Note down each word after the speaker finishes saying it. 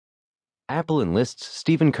Apple enlists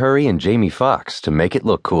Stephen Curry and Jamie Foxx to make it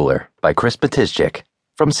look cooler by Matyszczyk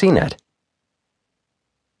from CNET.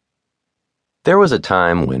 There was a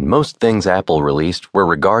time when most things Apple released were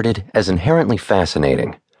regarded as inherently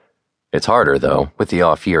fascinating. It's harder, though, with the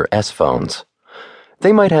off-year S phones.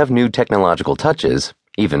 They might have new technological touches,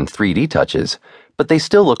 even 3D touches, but they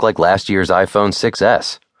still look like last year's iPhone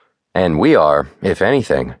 6S. And we are, if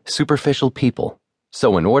anything, superficial people.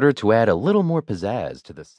 So in order to add a little more pizzazz to the